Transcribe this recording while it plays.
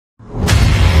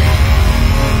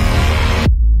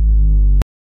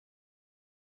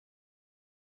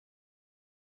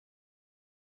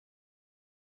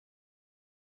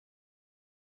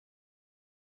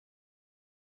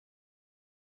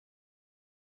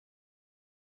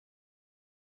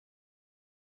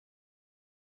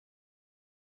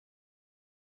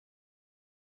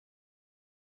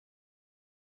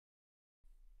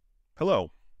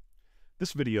Hello.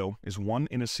 This video is one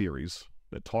in a series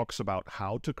that talks about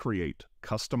how to create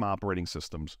custom operating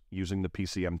systems using the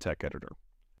PCMTEC editor.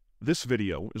 This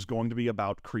video is going to be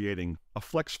about creating a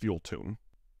flex fuel tune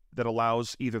that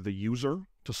allows either the user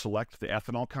to select the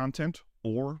ethanol content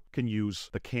or can use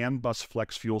the CAN bus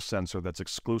flex fuel sensor that's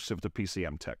exclusive to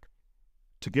PCMTEC.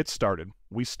 To get started,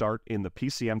 we start in the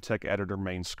PCMTEC editor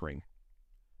main screen.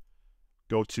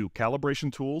 Go to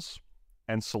Calibration Tools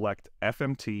and select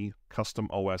FMT Custom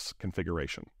OS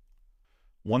Configuration.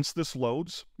 Once this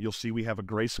loads, you'll see we have a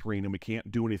gray screen and we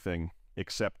can't do anything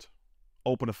except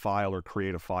open a file or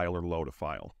create a file or load a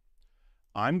file.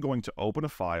 I'm going to open a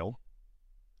file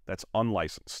that's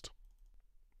unlicensed.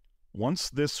 Once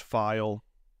this file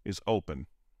is open,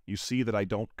 you see that I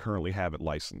don't currently have it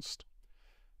licensed.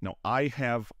 Now, I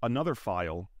have another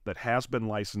file that has been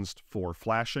licensed for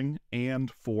flashing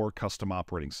and for custom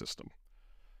operating system.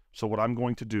 So what I'm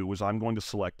going to do is I'm going to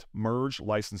select Merge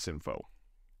License Info.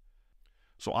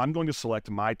 So I'm going to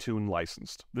select My Tune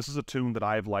Licensed. This is a tune that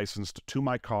I have licensed to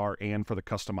my car and for the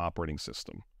custom operating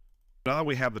system. Now that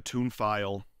we have the tune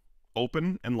file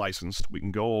open and licensed, we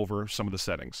can go over some of the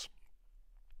settings.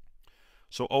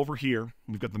 So over here,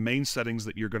 we've got the main settings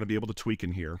that you're going to be able to tweak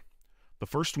in here. The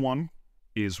first one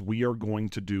is we are going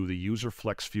to do the User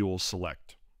Flex Fuel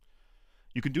Select.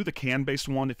 You can do the CAN-based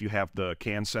one if you have the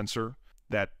CAN sensor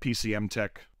that PCMTEC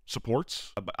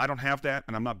supports, but I don't have that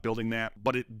and I'm not building that,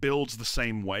 but it builds the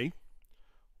same way.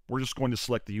 We're just going to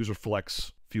select the User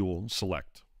Flex Fuel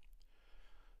Select.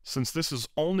 Since this is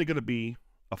only going to be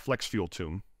a flex fuel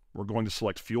tune, we're going to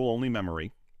select fuel only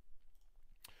memory.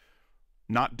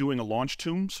 Not doing a launch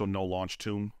tune, so no launch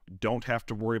tune. Don't have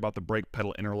to worry about the brake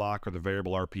pedal interlock or the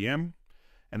variable RPM.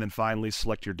 And then finally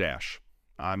select your dash.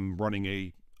 I'm running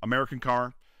a American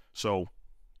car, so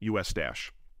US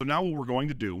dash. So now what we're going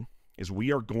to do is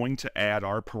we are going to add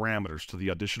our parameters to the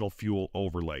additional fuel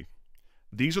overlay.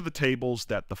 These are the tables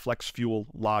that the flex fuel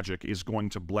logic is going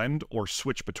to blend or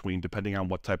switch between depending on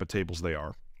what type of tables they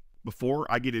are. Before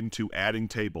I get into adding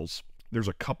tables, there's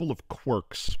a couple of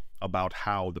quirks about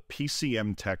how the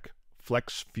PCMTEC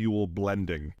flex fuel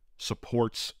blending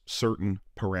supports certain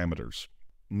parameters.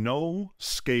 No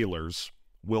scalars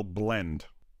will blend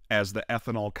as the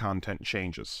ethanol content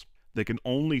changes. They can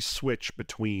only switch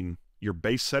between your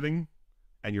base setting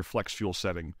and your flex fuel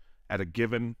setting at a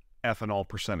given ethanol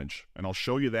percentage. And I'll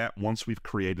show you that once we've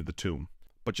created the tune.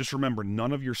 But just remember,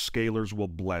 none of your scalars will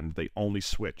blend. They only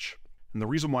switch. And the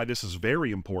reason why this is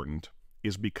very important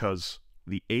is because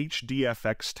the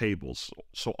HDFX tables,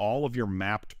 so all of your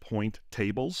mapped point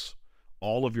tables,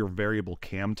 all of your variable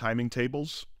cam timing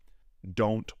tables,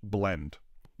 don't blend.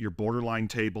 Your borderline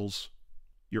tables,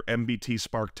 your MBT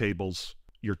spark tables,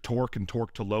 your torque and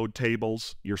torque to load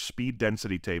tables, your speed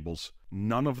density tables,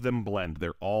 none of them blend.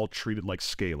 They're all treated like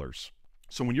scalars.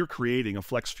 So when you're creating a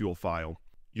flex fuel file,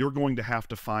 you're going to have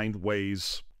to find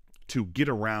ways to get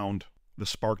around the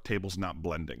spark tables not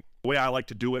blending. The way I like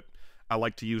to do it, I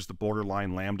like to use the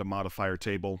borderline lambda modifier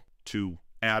table to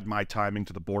add my timing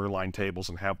to the borderline tables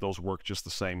and have those work just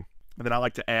the same. And then I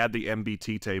like to add the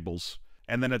MBT tables.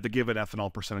 And then at the given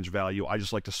ethanol percentage value, I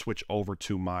just like to switch over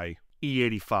to my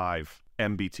E85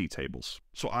 MBT tables.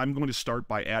 So I'm going to start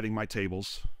by adding my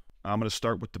tables. I'm going to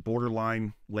start with the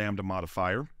borderline lambda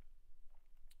modifier.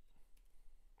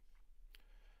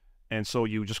 And so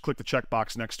you just click the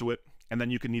checkbox next to it, and then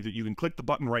you can click the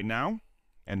button right now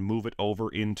and move it over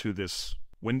into this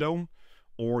window,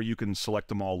 or you can select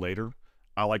them all later.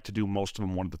 I like to do most of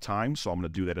them one at a time, so I'm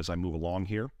going to do that as I move along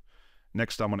here.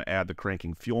 Next, I'm going to add the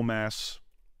cranking fuel mass.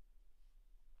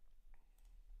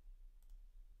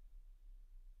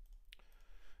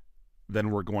 Then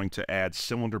we're going to add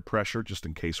cylinder pressure, just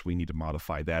in case we need to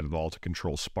modify that at all to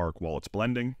control spark while it's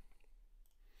blending.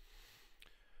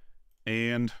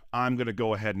 And I'm going to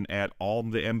go ahead and add all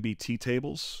the MBT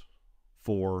tables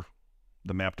for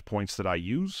the mapped points that I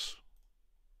use.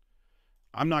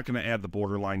 I'm not going to add the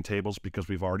borderline tables because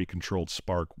we've already controlled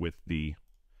spark with the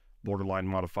borderline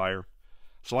modifier.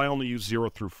 So I only use 0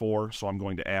 through 4, so I'm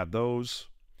going to add those.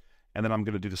 And then I'm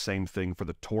going to do the same thing for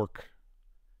the torque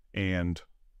and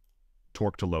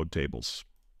torque to load tables.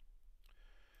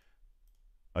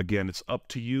 Again, it's up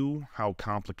to you how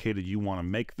complicated you want to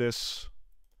make this.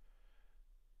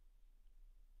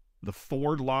 The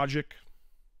Ford logic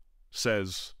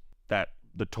says that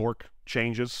the torque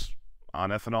changes on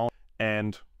ethanol,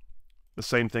 and the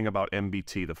same thing about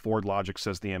MBT. The Ford logic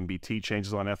says the MBT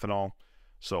changes on ethanol,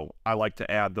 so I like to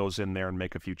add those in there and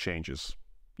make a few changes.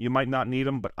 You might not need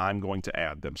them, but I'm going to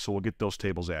add them, so we'll get those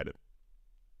tables added.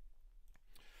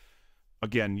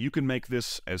 Again, you can make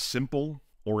this as simple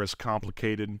or as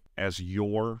complicated as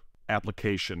your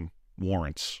application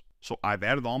warrants. So I've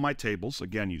added all my tables.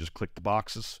 Again, you just click the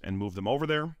boxes and move them over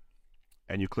there,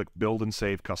 and you click Build and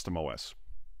Save Custom OS.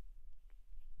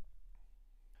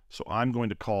 So I'm going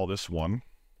to call this one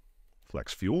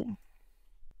Flex Fuel.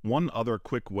 One other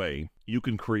quick way you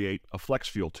can create a Flex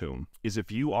Fuel tune is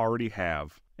if you already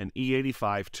have an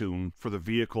E85 tune for the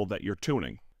vehicle that you're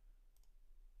tuning.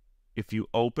 If you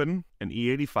open an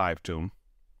E85 tune,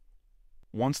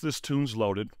 once this tune's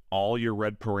loaded, all your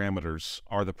red parameters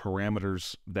are the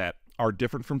parameters that are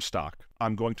different from stock.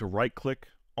 I'm going to right-click,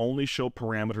 only show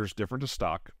parameters different to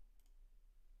stock.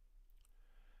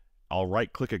 I'll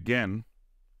right-click again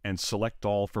and select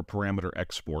all for parameter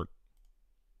export.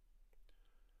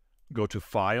 Go to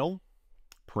File,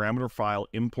 Parameter File,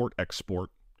 Import Export,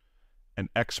 and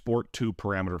Export to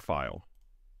Parameter File.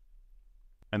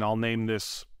 And I'll name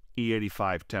this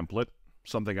E85 Template,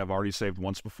 something I've already saved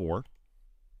once before.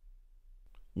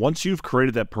 Once you've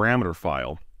created that parameter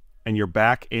file, and you're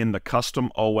back in the Custom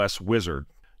OS wizard,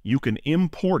 you can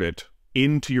import it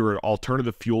into your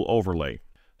alternative fuel overlay.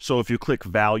 So if you click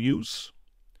Values,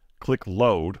 click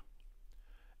Load,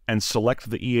 and select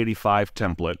the E85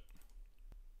 template,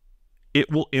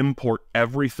 it will import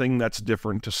everything that's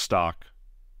different to stock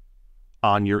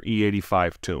on your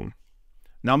E85 tune.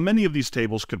 Now, many of these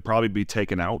tables could probably be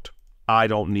taken out. I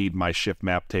don't need my shift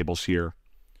map tables here.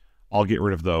 I'll get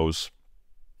rid of those.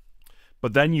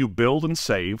 But then you build and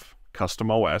save Custom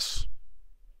OS.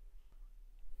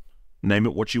 Name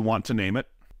it what you want to name it.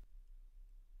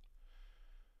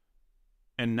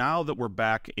 And now that we're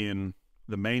back in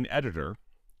the main editor,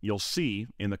 you'll see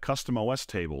in the Custom OS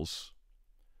tables,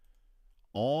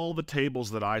 all the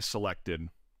tables that I selected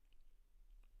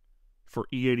for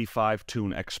E85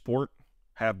 tune export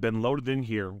have been loaded in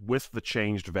here with the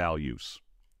changed values.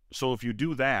 So if you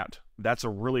do that, that's a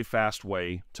really fast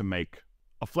way to make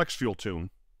a flex fuel tune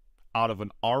out of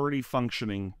an already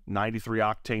functioning 93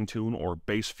 octane tune or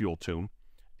base fuel tune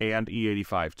and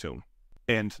E85 tune.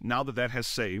 And now that that has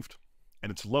saved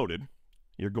and it's loaded,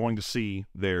 you're going to see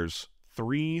there's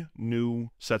 3 new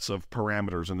sets of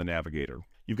parameters in the navigator.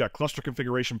 You've got cluster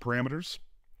configuration parameters,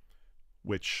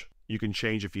 which you can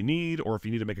change if you need, or if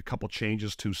you need to make a couple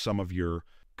changes to some of your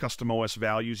custom OS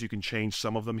values, you can change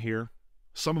some of them here.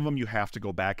 Some of them you have to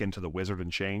go back into the wizard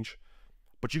and change,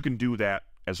 but you can do that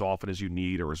as often as you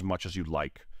need or as much as you'd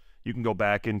like. You can go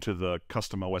back into the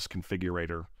custom OS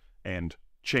configurator and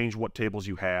change what tables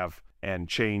you have and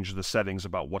change the settings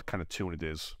about what kind of tune it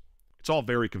is. It's all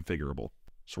very configurable.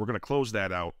 So we're going to close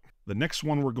that out. The next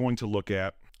one we're going to look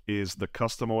at is the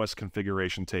custom OS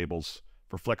configuration tables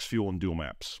for flex fuel and dual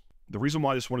maps. The reason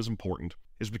why this one is important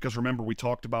is because, remember, we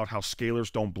talked about how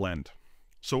scalars don't blend.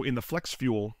 So in the flex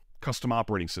fuel custom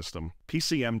operating system,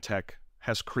 PCMTEC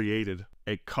has created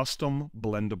a custom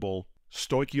blendable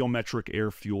stoichiometric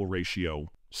air-fuel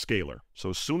ratio scalar.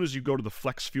 So as soon as you go to the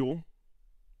flex fuel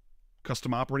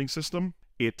custom operating system,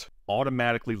 it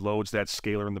automatically loads that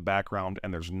scalar in the background,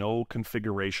 and there's no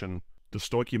configuration to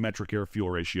stoichiometric air-fuel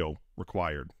ratio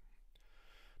required.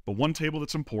 But one table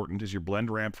that's important is your blend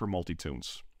ramp for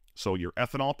multi-tunes. So your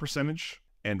ethanol percentage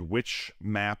and which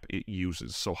map it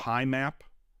uses. So high map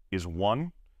is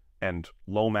 1 and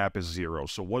low map is 0.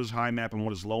 So what is high map and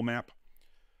what is low map?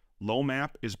 Low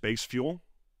map is base fuel.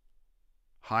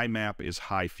 High map is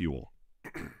high fuel.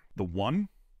 The 1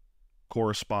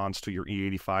 corresponds to your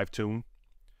E85 tune,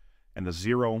 and the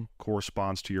 0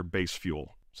 corresponds to your base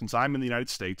fuel. Since I'm in the United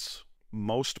States,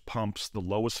 most pumps, the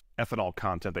lowest ethanol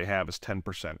content they have is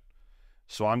 10%.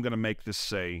 So I'm going to make this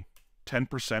say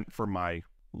 10% for my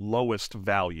lowest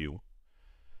value,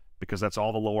 because that's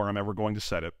all the lower I'm ever going to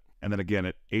set it. And then again,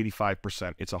 at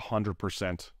 85%, it's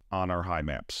 100% on our high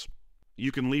maps.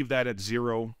 You can leave that at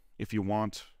 0 if you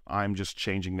want. I'm just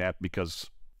changing that because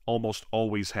almost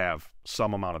always have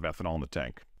some amount of ethanol in the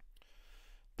tank.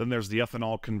 Then there's the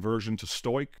ethanol conversion to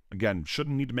stoic. Again,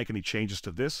 shouldn't need to make any changes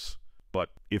to this, but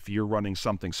if you're running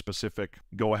something specific,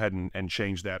 go ahead and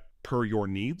change that per your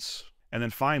needs. And then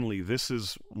finally, this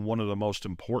is one of the most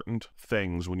important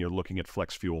things when you're looking at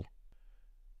flex fuel.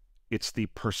 It's the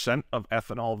percent of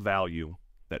ethanol value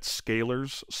that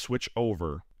scalars switch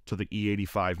over to the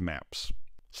E85 maps.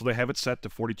 So they have it set to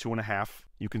 42.5.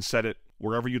 You can set it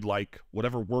wherever you'd like,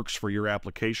 whatever works for your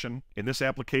application. In this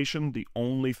application, the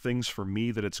only things for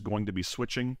me that it's going to be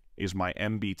switching is my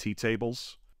MBT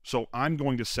tables. So I'm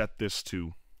going to set this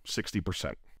to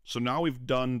 60%. So now we've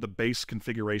done the base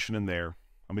configuration in there,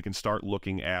 and we can start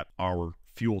looking at our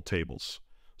fuel tables.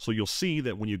 So you'll see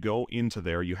that when you go into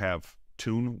there, you have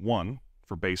tune 1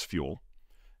 for base fuel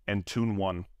and tune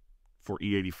 1 for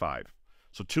E85.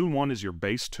 So tune 1 is your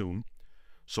base tune.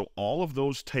 So all of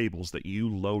those tables that you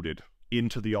loaded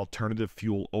into the alternative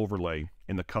fuel overlay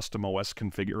in the custom OS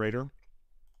configurator,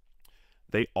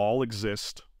 they all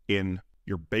exist in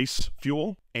your base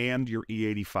fuel and your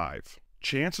E85.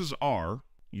 Chances are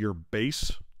your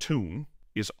base tune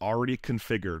is already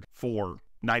configured for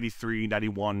 93,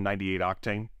 91, 98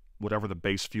 octane, whatever the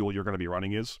base fuel you're going to be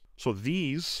running is. So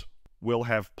these will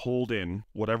have pulled in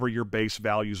whatever your base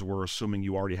values were, assuming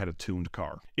you already had a tuned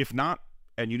car. If not,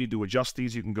 and you need to adjust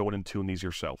these, you can go in and tune these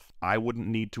yourself. I wouldn't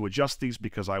need to adjust these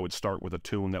because I would start with a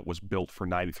tune that was built for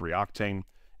 93 octane,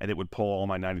 and it would pull all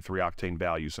my 93 octane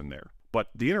values in there. But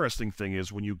the interesting thing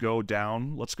is when you go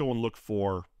down, let's go and look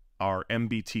for our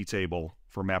MBT table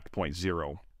for mapped point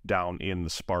 0 down in the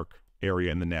Spark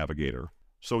area in the navigator.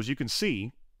 So as you can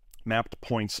see, mapped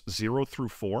points 0 through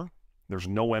 4, there's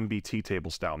no MBT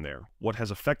tables down there. What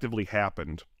has effectively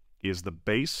happened is the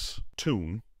base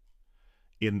tune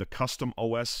in the custom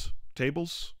OS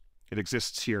tables, it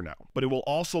exists here now. But it will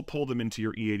also pull them into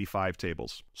your E85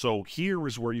 tables. So here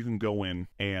is where you can go in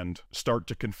and start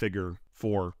to configure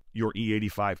for your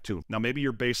E85 tune. Now maybe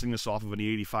you're basing this off of an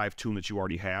E85 tune that you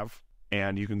already have,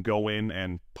 and you can go in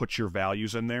and put your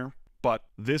values in there. But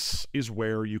this is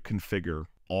where you configure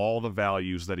all the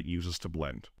values that it uses to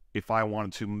blend. If I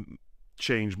wanted to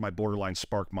change my borderline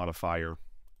spark modifier,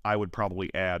 I would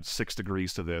probably add 6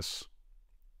 degrees to this.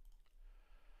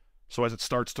 So as it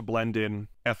starts to blend in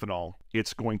ethanol,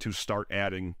 it's going to start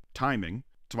adding timing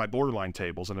to my borderline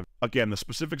tables. And again, the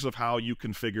specifics of how you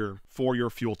configure for your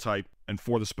fuel type and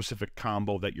for the specific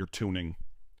combo that you're tuning,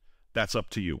 that's up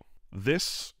to you.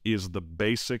 This is the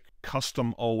basic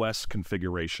custom OS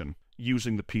configuration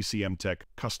using the PCMTEC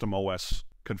custom OS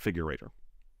configurator.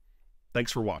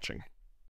 Thanks for watching.